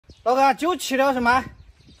老板，酒齐了是吗？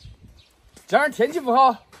今儿天气不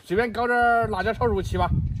好，随便搞点辣椒炒肉吃吧。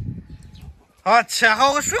好，切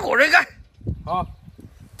好个水果这个。好。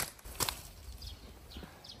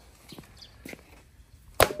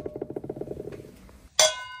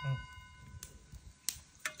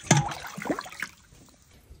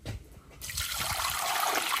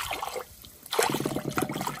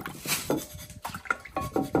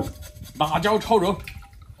辣椒炒肉，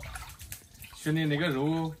选的那个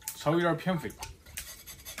肉稍微有点偏肥。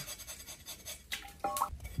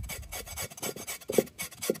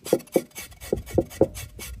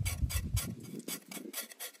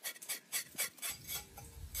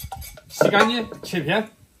洗干净，切片。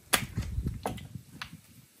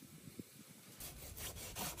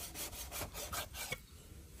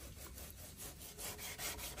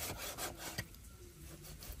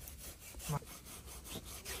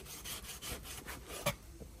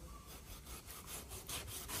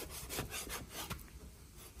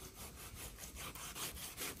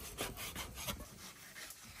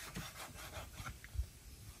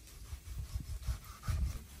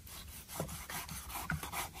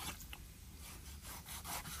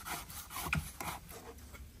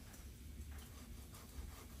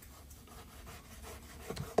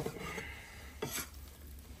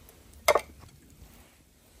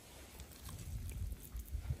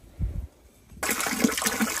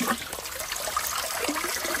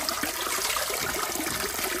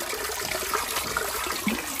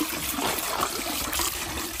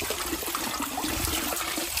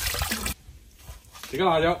这个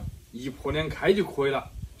辣椒一破两开就可以了，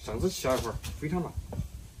上次切了一会儿非常辣。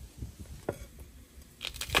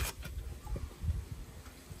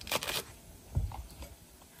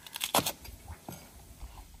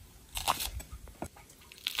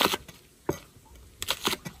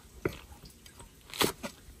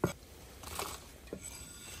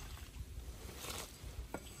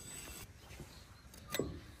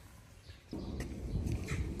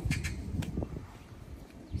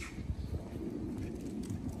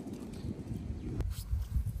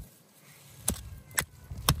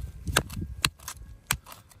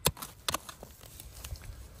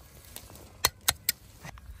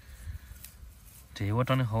这一锅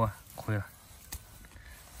长得好啊，可以了。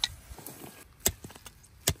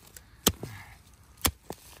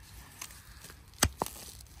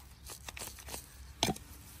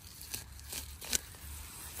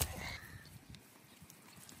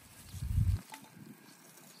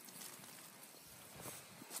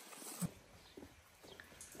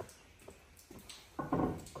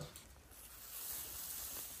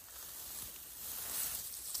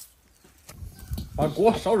把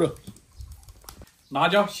锅烧热。辣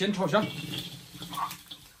椒先炒香，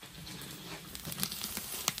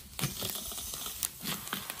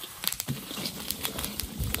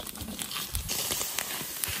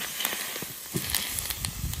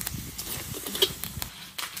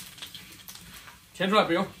添出来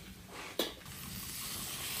不用。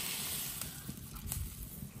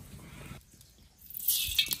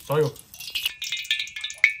烧油，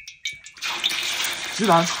鸡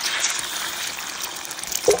蛋。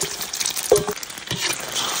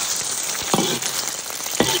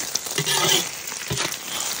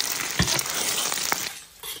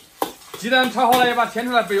鸡蛋炒好了，也把添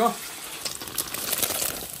出来备用。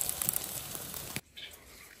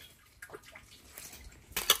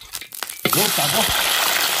锅大锅，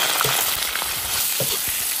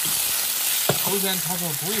首先炒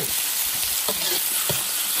出猪油、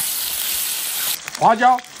花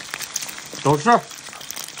椒、豆豉、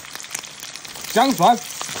姜蒜。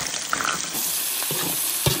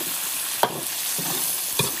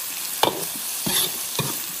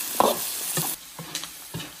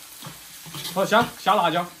炒香，下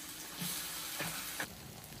辣椒，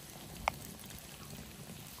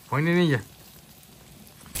放一点点盐，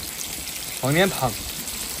放点糖，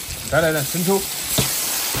再来点生抽，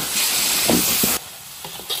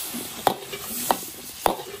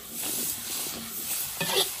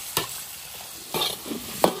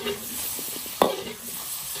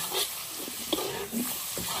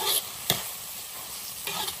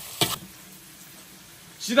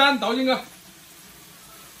鸡蛋倒进去。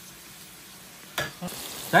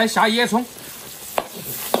再下椰葱，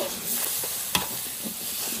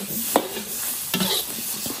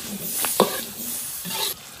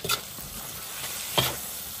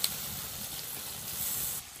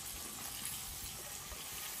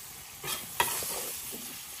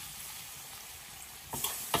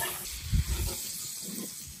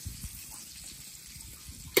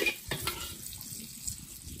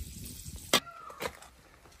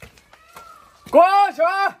锅去。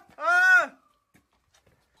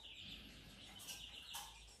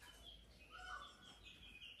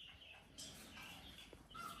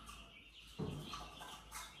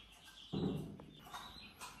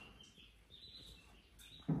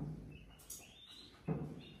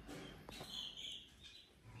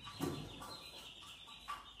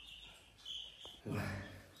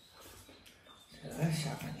下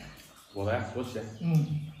饭的。我来多吃。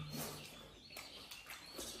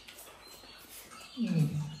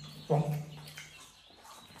爽。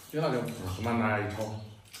有那个胡子嘛，拿来炒。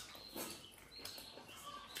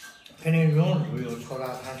肯定用肉油炒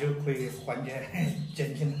了，它就可以缓解、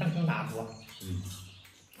减轻它那个辣度。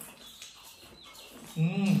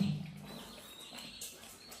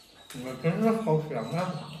我真是好香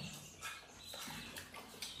啊！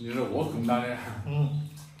你是我更大的。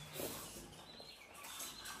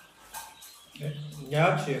你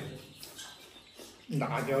要吃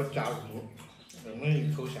辣椒加入，这么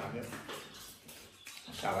一口下去，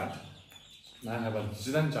下饭。那还把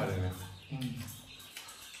鸡蛋加进来。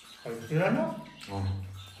还有孜然呢。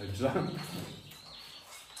还有孜然。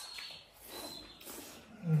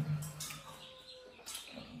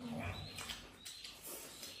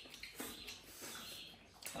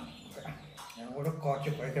我都搞起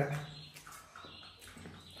回去了。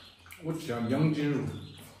我吃了2斤肉，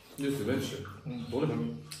你随便吃，多得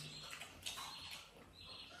很。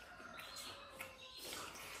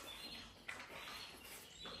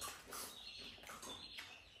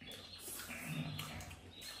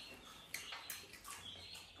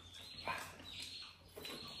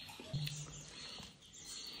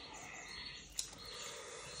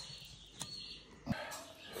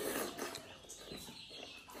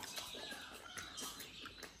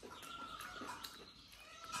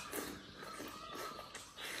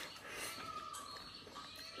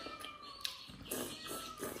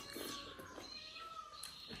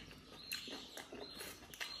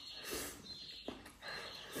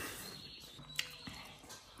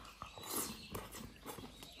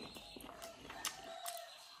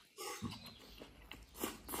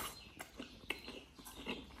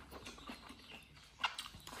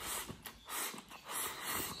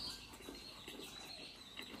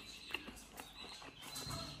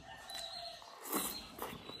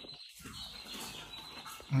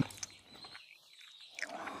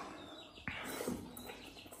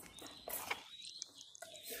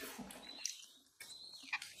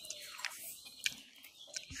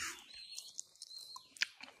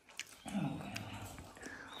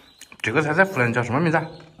这个菜在湖南叫什么名字啊？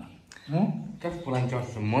在湖南叫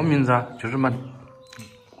什么名字啊？就是么？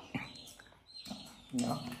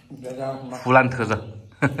这叫什么？湖南特色。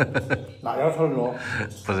辣椒炒肉。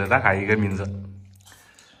不是，它还有一个名字。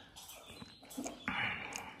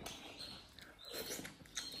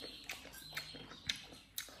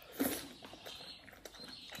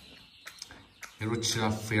那时候吃了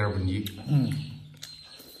肥而不腻。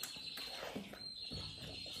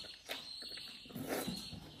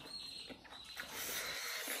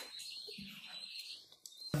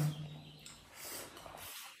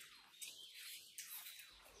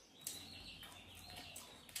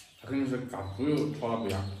它肯定是嘎猪油炒的不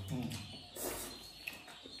一样。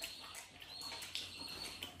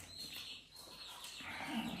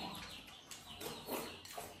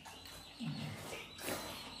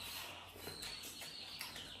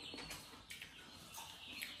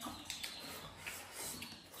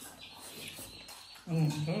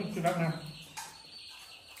就那个。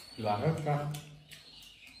对吧？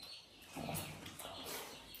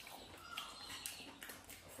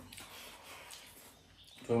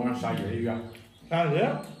昨晚上下夜雨啊。下雨？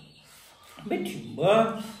没停过。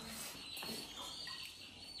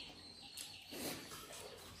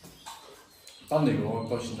打那个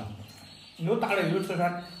高兴了。又打雷又吃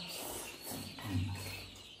饭。